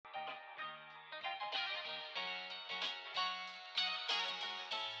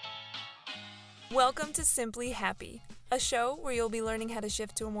Welcome to Simply Happy, a show where you'll be learning how to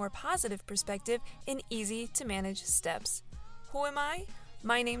shift to a more positive perspective in easy-to-manage steps. Who am I?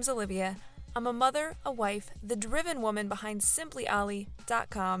 My name's Olivia. I'm a mother, a wife, the driven woman behind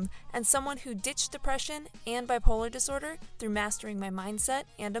SimplyOllie.com, and someone who ditched depression and bipolar disorder through mastering my mindset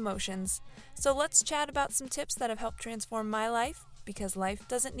and emotions. So let's chat about some tips that have helped transform my life, because life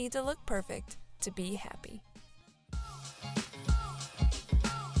doesn't need to look perfect to be happy.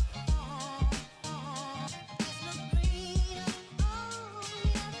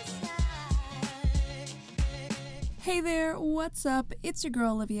 Hey there, what's up? It's your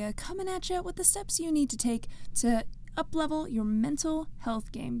girl Olivia coming at you with the steps you need to take to up-level your mental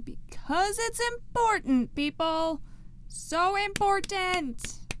health game, because it's important, people. So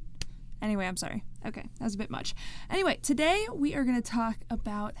important. Anyway, I'm sorry. Okay, that was a bit much. Anyway, today we are going to talk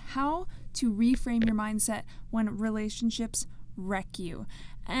about how to reframe your mindset when relationships wreck you.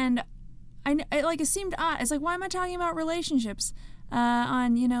 And it seemed odd. It's like, why am I talking about relationships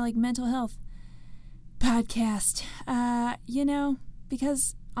on, mental health podcast?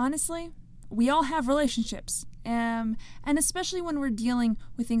 Because honestly, we all have relationships. And especially when we're dealing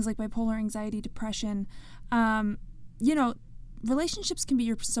with things like bipolar anxiety, depression, relationships can be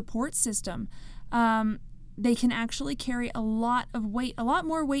your support system. They can actually carry a lot of weight, a lot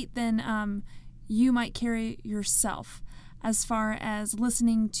more weight than you might carry yourself, as far as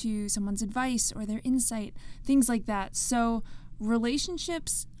listening to someone's advice or their insight, things like that. So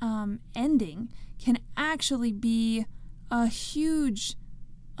relationships ending can actually be a huge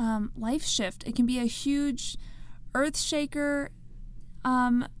life shift. It can be a huge earth shaker,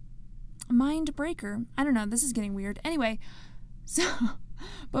 mind breaker. I don't know. This is getting weird. Anyway, so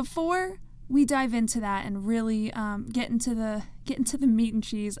before we dive into that and really get into the meat and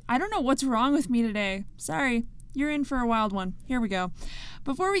cheese, I don't know what's wrong with me today. Sorry, you're in for a wild one. Here we go.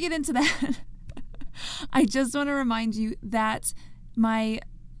 Before we get into that, I just want to remind you that my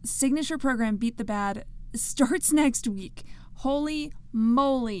signature program, Beat the Bad, starts next week. Holy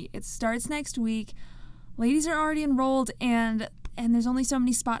moly, it starts next week. Ladies are already enrolled, and there's only so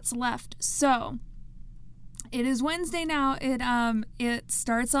many spots left. So it is Wednesday now. It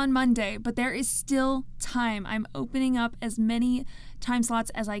starts on Monday, but there is still time. I'm opening up as many time slots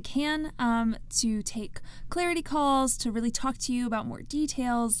as I can to take clarity calls, to really talk to you about more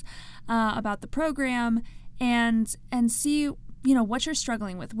details about the program, and see what you're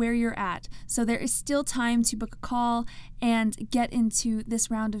struggling with, where you're at. So there is still time to book a call and get into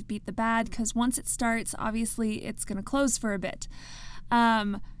this round of Beat the Bad, because once it starts, obviously it's going to close for a bit.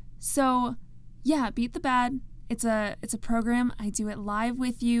 So yeah, Beat the Bad. It's a program. I do it live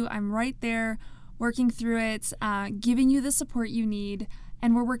with you. I'm right there working through it, giving you the support you need,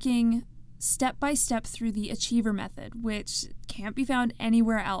 and we're working step by step through the Achiever method, which can't be found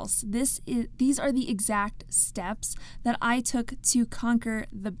anywhere else. These are the exact steps that I took to conquer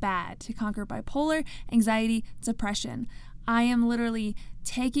the bad, to conquer bipolar, anxiety, depression. I am literally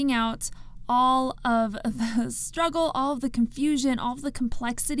taking out all of the struggle, all of the confusion, all of the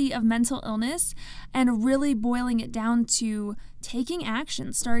complexity of mental illness, and really boiling it down to taking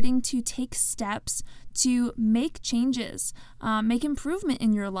action, starting to take steps to make changes, make improvement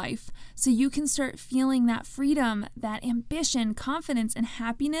in your life, so you can start feeling that freedom, that ambition, confidence, and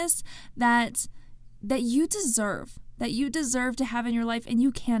happiness that you deserve to have in your life, and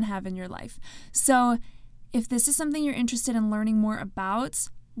you can have in your life. So if this is something you're interested in learning more about,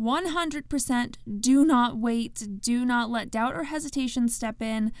 100% do not wait. Do not let doubt or hesitation step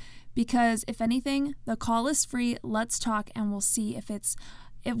in, because if anything, the call is free. Let's talk and we'll see if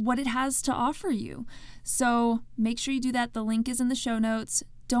what it has to offer you. So make sure you do that. The link is in the show notes.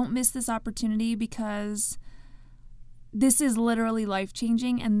 Don't miss this opportunity, because this is literally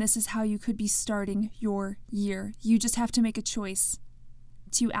life-changing, and this is how you could be starting your year. You just have to make a choice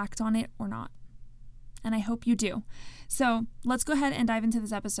to act on it or not. And I hope you do. So let's go ahead and dive into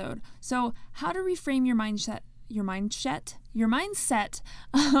this episode. So how to reframe your mindset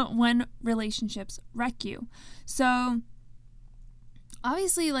when relationships wreck you. So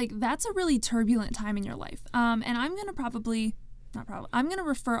obviously, that's a really turbulent time in your life. And I'm going to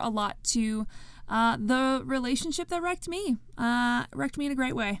refer a lot to the relationship that wrecked me in a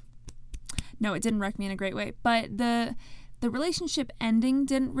great way. No, it didn't wreck me in a great way, but the relationship ending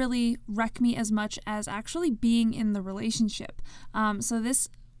didn't really wreck me as much as actually being in the relationship. So this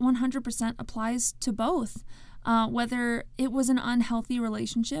 100% applies to both, whether it was an unhealthy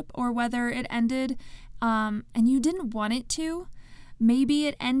relationship or whether it ended and you didn't want it to. Maybe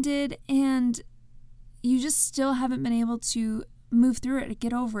it ended and you just still haven't been able to move through it,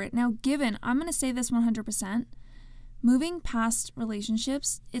 get over it. Now, I'm going to say this 100%, moving past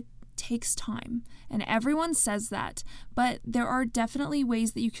relationships, takes time, and everyone says that, but there are definitely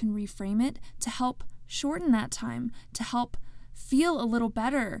ways that you can reframe it to help shorten that time, to help feel a little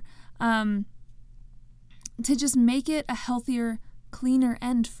better, to just make it a healthier, cleaner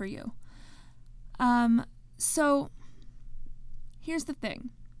end for you. So here's the thing.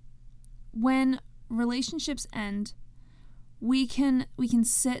 When relationships end, we can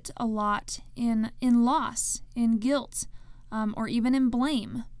sit a lot in loss, in guilt, or even in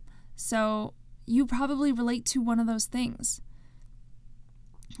blame. So you probably relate to one of those things.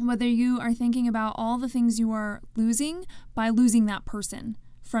 Whether you are thinking about all the things you are losing by losing that person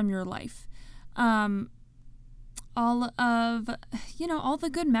from your life. All of, all the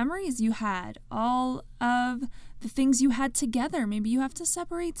good memories you had, all of the things you had together. Maybe you have to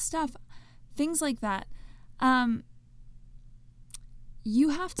separate stuff, things like that. You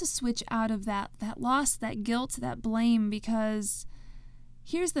have to switch out of that loss, that guilt, that blame, because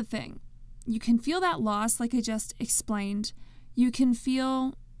here's the thing. You can feel that loss, like I just explained. You can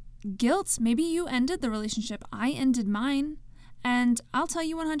feel guilt. Maybe you ended the relationship. I ended mine. And I'll tell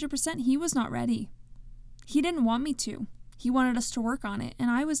you 100%, he was not ready. He didn't want me to. He wanted us to work on it,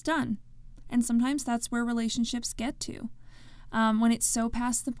 and I was done. And sometimes that's where relationships get to. When it's so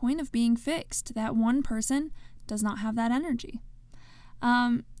past the point of being fixed, that one person does not have that energy.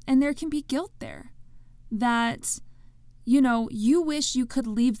 And there can be guilt there that, you wish you could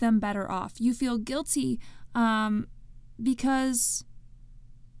leave them better off. You feel guilty because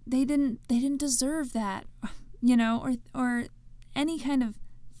they didn't deserve that, or any kind of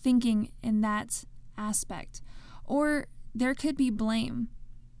thinking in that aspect. Or there could be blame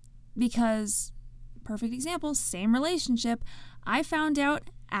because, perfect example, same relationship. I found out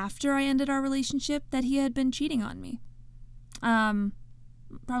after I ended our relationship that he had been cheating on me.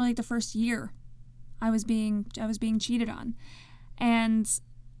 Probably like the first year I was being cheated on. And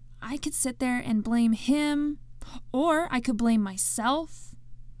I could sit there and blame him, or I could blame myself.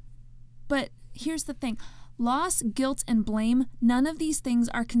 But here's the thing. Loss, guilt, and blame, none of these things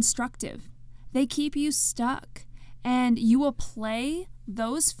are constructive. They keep you stuck, and you will play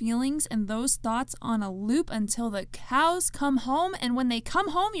those feelings and those thoughts on a loop until the cows come home, and when they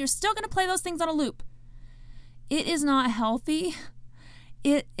come home, you're still going to play those things on a loop. It is not healthy.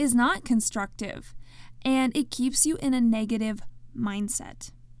 It is not constructive, and it keeps you in a negative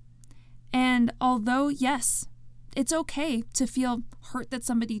mindset. And although, yes, it's okay to feel hurt that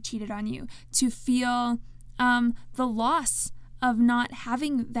somebody cheated on you, to feel the loss of not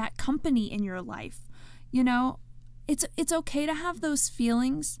having that company in your life. It's okay to have those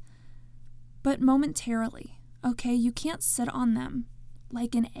feelings, but momentarily, okay? You can't sit on them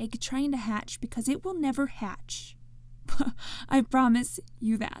like an egg trying to hatch, because it will never hatch. I promise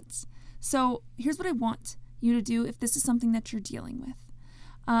you that. So here's what I want you to do if this is something that you're dealing with.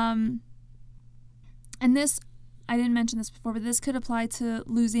 And this, I didn't mention this before, but this could apply to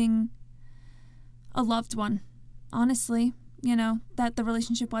losing a loved one. Honestly, that the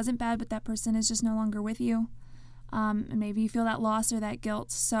relationship wasn't bad, but that person is just no longer with you. And maybe you feel that loss or that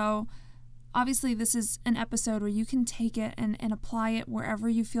guilt. So obviously this is an episode where you can take it and apply it wherever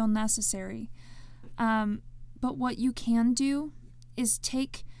you feel necessary. But what you can do is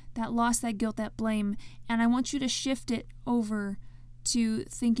take that loss, that guilt, that blame, and I want you to shift it over to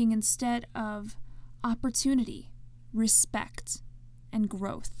thinking instead of opportunity, respect, and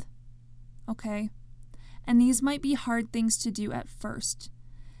growth. Okay? And these might be hard things to do at first.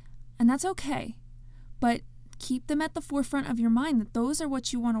 And that's okay. But keep them at the forefront of your mind, that those are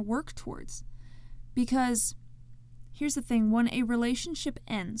what you want to work towards. Because here's the thing, when a relationship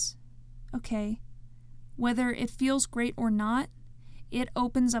ends, okay, whether it feels great or not, it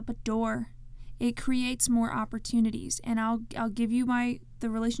opens up a door. It creates more opportunities. And I'll give you the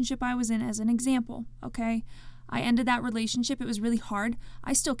relationship I was in as an example, okay? I ended that relationship. It was really hard.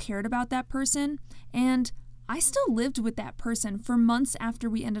 I still cared about that person, and I still lived with that person for months after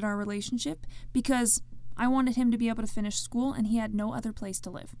we ended our relationship because I wanted him to be able to finish school, and he had no other place to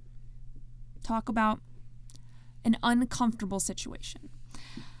live. Talk about an uncomfortable situation.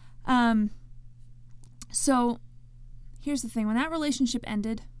 So here's the thing. When that relationship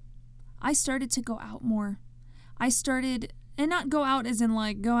ended, I started to go out more. I started, and not go out as in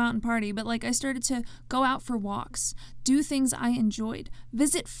like go out and party, but like I started to go out for walks, do things I enjoyed,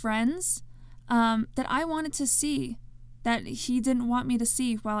 visit friends that I wanted to see that he didn't want me to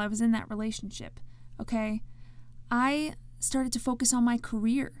see while I was in that relationship, okay? I started to focus on my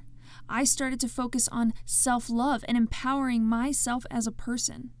career. I started to focus on self-love and empowering myself as a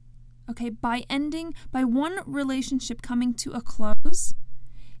person, okay? By one relationship coming to a close,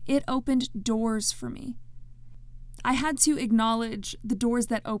 it opened doors for me. I had to acknowledge the doors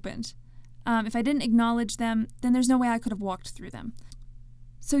that opened. If I didn't acknowledge them, then there's no way I could have walked through them.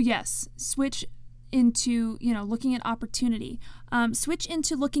 So yes, switch into, looking at opportunity. Switch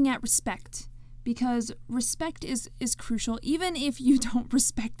into looking at respect, because respect is crucial, even if you don't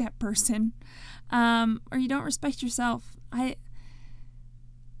respect that person, or you don't respect yourself.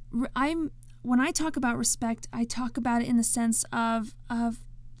 When I talk about respect, I talk about it in the sense of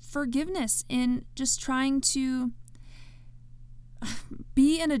forgiveness, in just trying to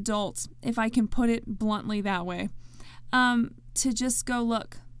be an adult, if I can put it bluntly that way. To just go,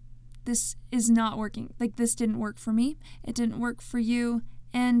 look, this is not working. Like, this didn't work for me. It didn't work for you.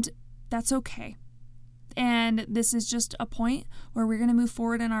 And that's okay. And this is just a point where we're going to move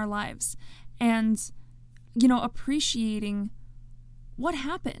forward in our lives. And, appreciating what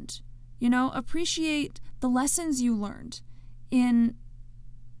happened. Appreciate the lessons you learned in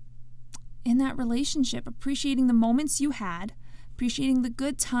that relationship. Appreciating the moments you had. Appreciating the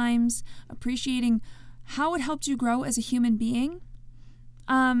good times. Appreciating how it helped you grow as a human being,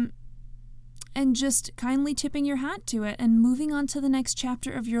 and just kindly tipping your hat to it and moving on to the next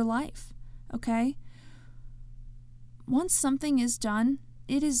chapter of your life, okay? Once something is done,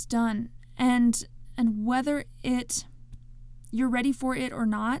 it is done, and whether you're ready for it or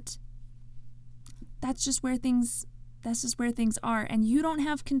not, that's just where things are, and you don't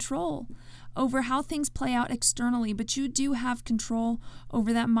have control over how things play out externally, but you do have control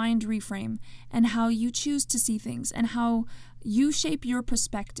over that mind reframe and how you choose to see things and how you shape your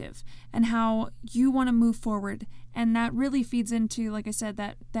perspective and how you want to move forward. And that really feeds into, like I said,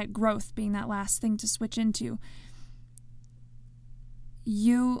 that growth being that last thing to switch into.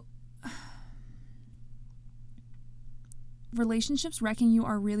 Relationships wrecking you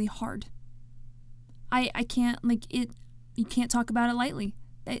are really hard. I can't, you can't talk about it lightly.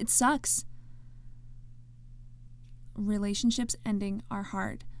 It sucks. Relationships ending are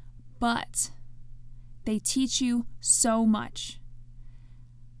hard, but they teach you so much.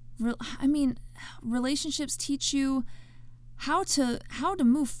 Relationships teach you how to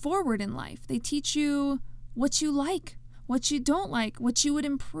move forward in life. They teach you what you like, what you don't like, what you would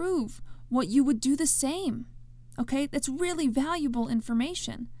improve, what you would do the same. Okay? That's really valuable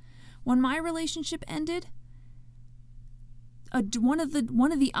information. When my relationship ended, one of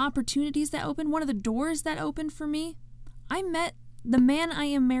the opportunities that opened, one of the doors that opened for me, I met the man I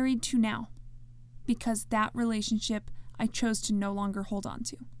am married to now, because that relationship I chose to no longer hold on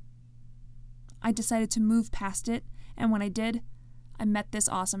to. I decided to move past it, and when I did, I met this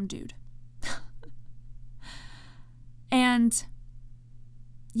awesome dude. And,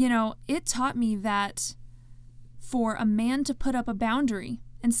 it taught me that for a man to put up a boundary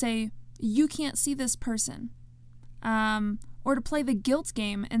and say, you can't see this person, or to play the guilt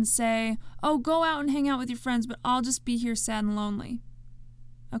game and say, oh, go out and hang out with your friends, but I'll just be here sad and lonely.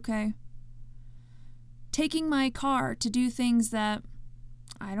 Okay? Taking my car to do things that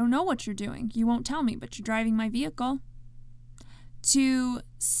I don't know what you're doing. You won't tell me, but you're driving my vehicle. To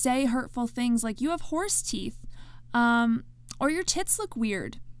say hurtful things like, you have horse teeth, or your tits look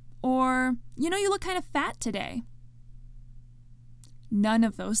weird, or, you look kind of fat today. None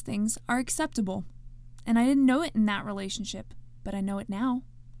of those things are acceptable. And I didn't know it in that relationship, but I know it now.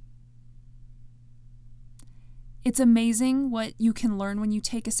 It's amazing what you can learn when you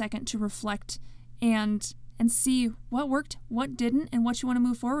take a second to reflect and see what worked, what didn't, and what you want to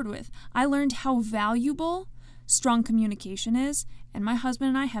move forward with. I learned how valuable strong communication is, and my husband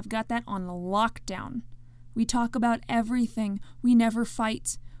and I have got that on lockdown. We talk about everything. We never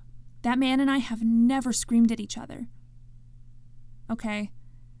fight. That man and I have never screamed at each other. Okay?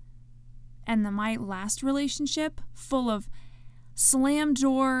 And my last relationship, full of slam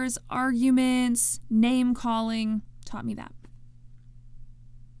doors, arguments, name calling, taught me that.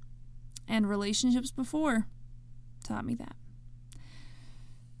 And relationships before taught me that.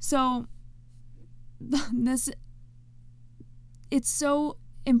 So, it's so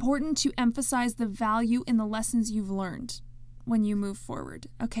important to emphasize the value in the lessons you've learned when you move forward,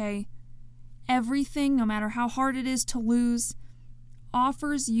 okay? Everything, no matter how hard it is to lose,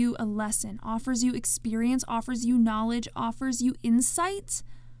 offers you a lesson, offers you experience, offers you knowledge, offers you insight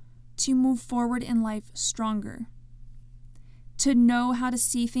to move forward in life stronger, to know how to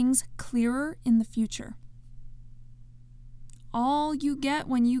see things clearer in the future. All you get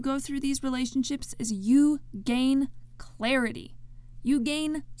when you go through these relationships is you gain clarity. You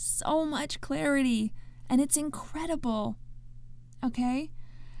gain so much clarity, and it's incredible, okay?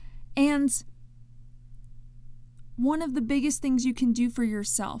 And one of the biggest things you can do for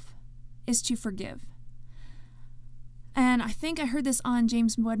yourself is to forgive. And I think I heard this on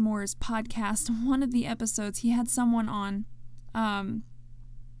James Wedmore's podcast. One of the episodes, he had someone on.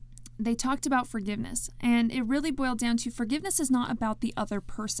 They talked about forgiveness, and it really boiled down to forgiveness is not about the other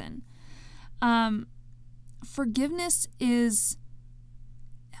person. Forgiveness is,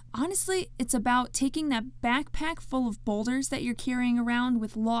 honestly, it's about taking that backpack full of boulders that you're carrying around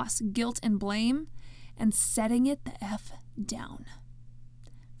with loss, guilt, and blame and setting it the F down.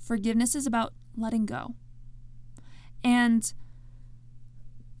 Forgiveness is about letting go. And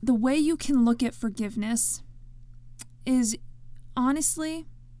the way you can look at forgiveness is, honestly,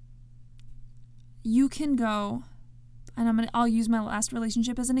 you can go, and I'll use my last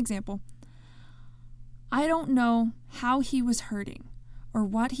relationship as an example. I don't know how he was hurting or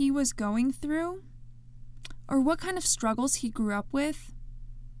what he was going through or what kind of struggles he grew up with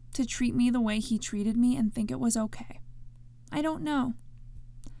to treat me the way he treated me and think it was okay. I don't know.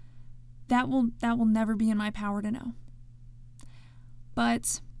 That will never be in my power to know.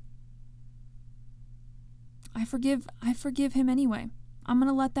 But I forgive him anyway. I'm going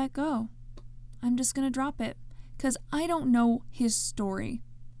to let that go. I'm just going to drop it because I don't know his story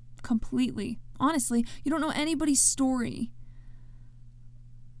completely. Honestly, you don't know anybody's story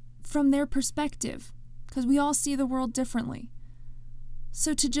from their perspective because we all see the world differently.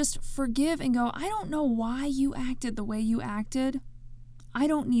 So to just forgive and go, I don't know why you acted the way you acted. I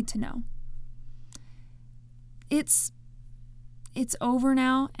don't need to know. It's over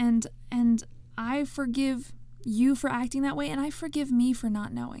now, and I forgive you for acting that way, and I forgive me for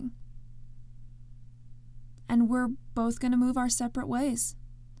not knowing. And we're both going to move our separate ways.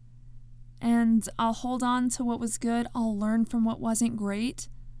 And I'll hold on to what was good, I'll learn from what wasn't great,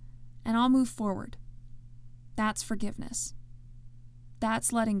 and I'll move forward. That's forgiveness.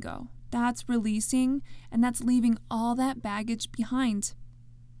 That's letting go. That's releasing, and that's leaving all that baggage behind.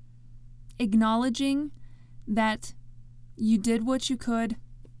 Acknowledging that you did what you could.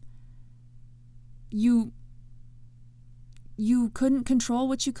 You couldn't control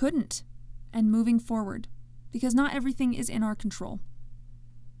what you couldn't, and moving forward, because not everything is in our control.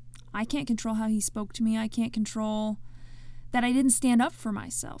 I can't control how he spoke to me. I can't control that I didn't stand up for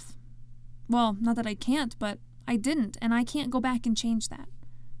myself. Well, not that I can't, but I didn't, and I can't go back and change that.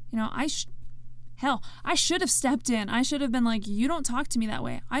 You know, I should have stepped in. I should have been like, you don't talk to me that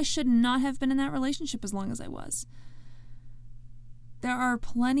way. I should not have been in that relationship as long as I was. There are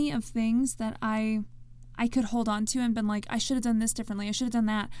plenty of things that I could hold on to and been like, I should have done this differently. I should have done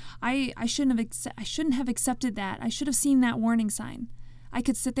that. I shouldn't have accepted that. I should have seen that warning sign. I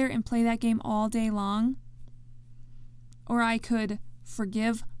could sit there and play that game all day long, or I could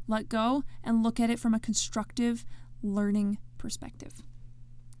forgive, let go, and look at it from a constructive learning perspective.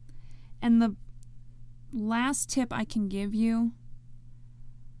 And the last tip I can give you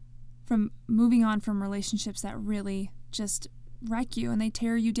from moving on from relationships that really just wreck you and they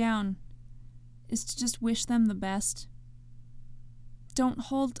tear you down is to just wish them the best. Don't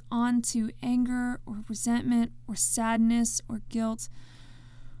hold on to anger or resentment or sadness or guilt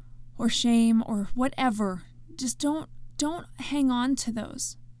or shame or whatever. Just don't hang on to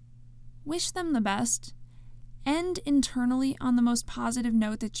those. Wish them the best. End internally on the most positive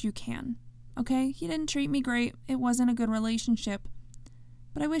note that you can. Okay? He didn't treat me great. It wasn't a good relationship.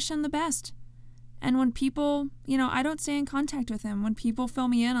 But I wish him the best. And when people, I don't stay in contact with him. When people fill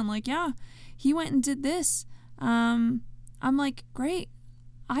me in, I'm like, yeah, he went and did this. I'm like, great.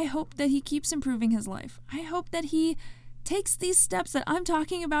 I hope that he keeps improving his life. I hope that he takes these steps that I'm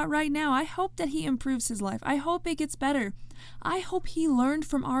talking about right now. I hope that he improves his life. I hope it gets better. I hope he learned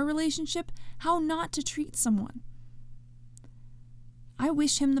from our relationship how not to treat someone. I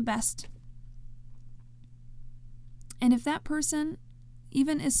wish him the best. And if that person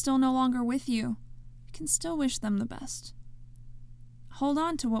even is still no longer with you, you can still wish them the best. Hold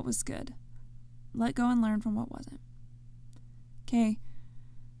on to what was good. Let go and learn from what wasn't. Okay.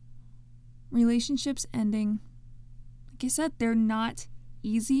 Relationships ending. Like I said, they're not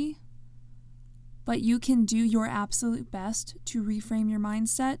easy, but you can do your absolute best to reframe your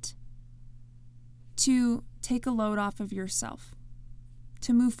mindset, to take a load off of yourself,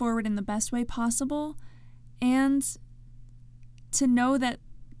 to move forward in the best way possible, and to know that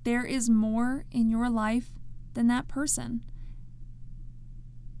there is more in your life than that person.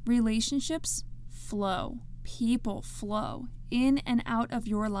 Relationships flow. People flow in and out of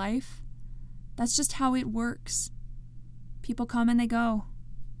your life. That's just how it works. People come and they go.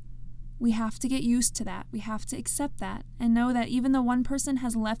 We have to get used to that. We have to accept that and know that even though one person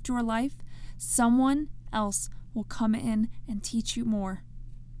has left your life, someone else will come in and teach you more.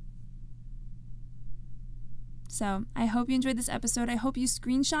 So I hope you enjoyed this episode. I hope you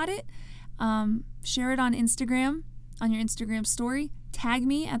screenshot it, share it on Instagram. on your Instagram story, tag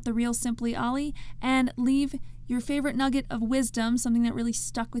me at @TheRealSimplyOllie, and leave your favorite nugget of wisdom, something that really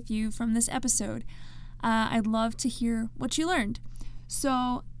stuck with you from this episode. I'd love to hear what you learned.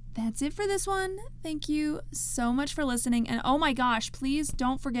 So that's it for this one. Thank you so much for listening. And oh my gosh, please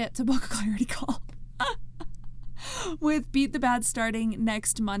don't forget to book a clarity call with Beat the Bad starting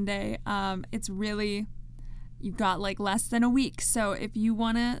next Monday. It's really, you've got like less than a week. So if you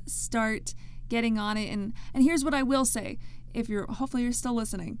want to start getting on it, and here's what I will say, hopefully you're still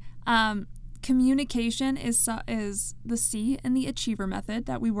listening. Communication is the C in the Achiever method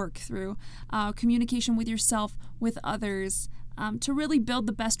that we work through. Communication with yourself, with others, to really build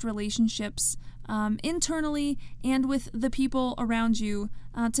the best relationships internally and with the people around you,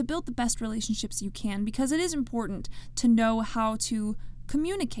 to build the best relationships you can, because it is important to know how to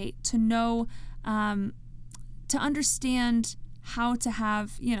communicate, to know, to understand how to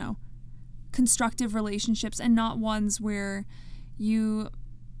have, constructive relationships and not ones where you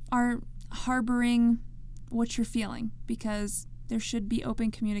are harboring what you're feeling, because there should be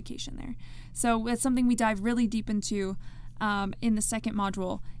open communication there. So it's something we dive really deep into in the second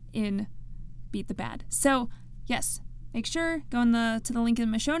module in Beat the Bad. So yes, make sure go to the link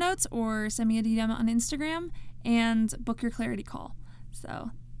in my show notes or send me a DM on Instagram and book your clarity call.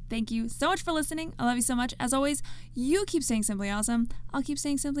 So thank you so much for listening. I love you so much. As always, you keep staying simply awesome. I'll keep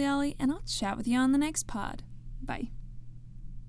staying simply Ollie, and I'll chat with you on the next pod. Bye.